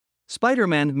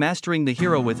Spider-Man mastering the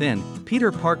hero within.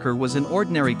 Peter Parker was an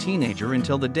ordinary teenager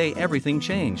until the day everything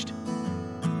changed.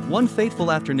 One fateful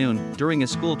afternoon, during a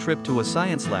school trip to a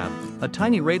science lab, a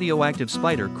tiny radioactive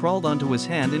spider crawled onto his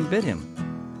hand and bit him.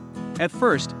 At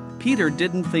first, Peter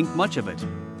didn't think much of it.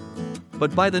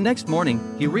 But by the next morning,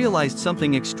 he realized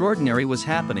something extraordinary was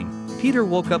happening. Peter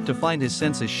woke up to find his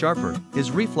senses sharper, his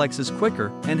reflexes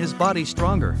quicker, and his body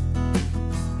stronger.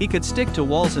 He could stick to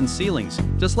walls and ceilings,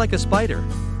 just like a spider.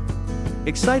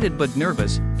 Excited but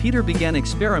nervous, Peter began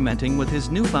experimenting with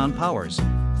his newfound powers.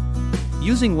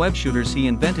 Using web shooters he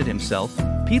invented himself,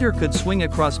 Peter could swing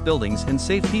across buildings and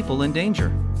save people in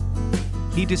danger.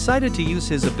 He decided to use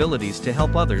his abilities to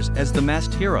help others as the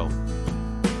masked hero.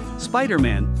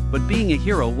 Spider-Man, but being a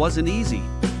hero wasn't easy.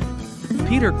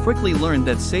 Peter quickly learned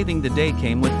that saving the day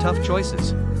came with tough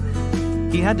choices.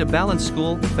 He had to balance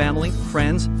school, family,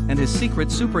 friends, and his secret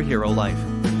superhero life.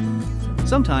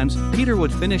 Sometimes, Peter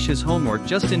would finish his homework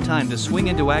just in time to swing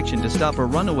into action to stop a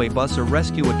runaway bus or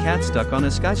rescue a cat stuck on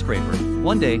a skyscraper.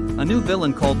 One day, a new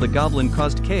villain called the Goblin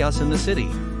caused chaos in the city.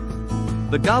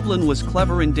 The Goblin was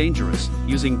clever and dangerous,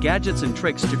 using gadgets and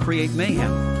tricks to create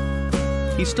mayhem.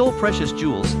 He stole precious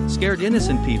jewels, scared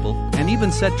innocent people, and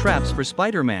even set traps for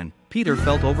Spider-Man. Peter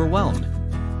felt overwhelmed.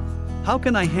 How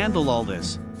can I handle all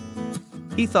this?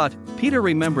 He thought. Peter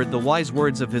remembered the wise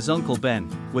words of his Uncle Ben,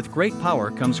 with great power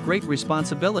comes great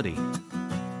responsibility.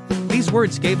 These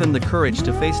words gave him the courage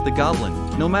to face the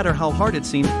Goblin. No matter how hard it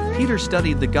seemed, Peter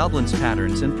studied the Goblin's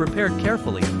patterns and prepared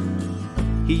carefully.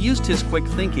 He used his quick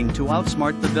thinking to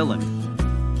outsmart the villain.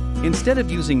 Instead of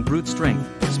using brute strength,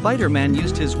 Spider-Man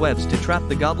used his webs to trap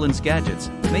the Goblin's gadgets,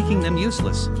 making them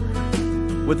useless.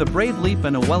 With a brave leap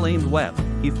and a well-aimed web,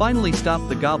 he finally stopped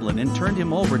the Goblin and turned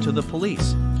him over to the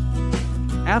police.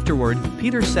 Afterward,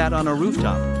 Peter sat on a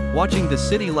rooftop, watching the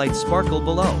city lights sparkle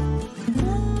below.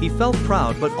 He felt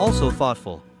proud but also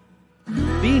thoughtful.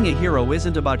 Being a hero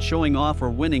isn't about showing off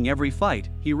or winning every fight,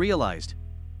 he realized.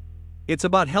 It's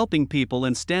about helping people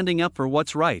and standing up for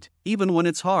what's right, even when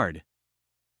it's hard.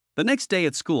 The next day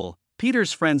at school,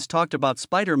 Peter's friends talked about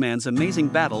Spider-Man's amazing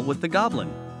battle with the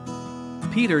Goblin.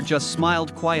 Peter just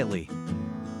smiled quietly.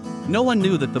 No one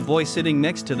knew that the boy sitting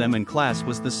next to them in class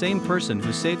was the same person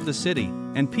who saved the city,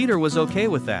 and Peter was okay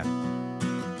with that.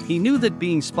 He knew that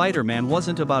being Spider-Man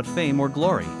wasn't about fame or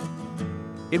glory.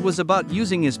 It was about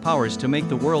using his powers to make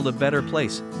the world a better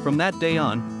place. From that day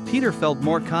on, Peter felt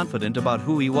more confident about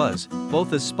who he was,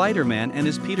 both as Spider-Man and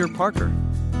as Peter Parker.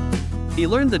 He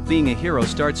learned that being a hero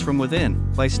starts from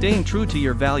within, by staying true to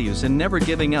your values and never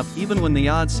giving up even when the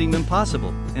odds seem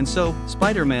impossible. And so,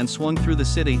 Spider-Man swung through the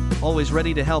city, always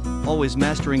ready to help, always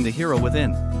mastering the hero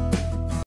within.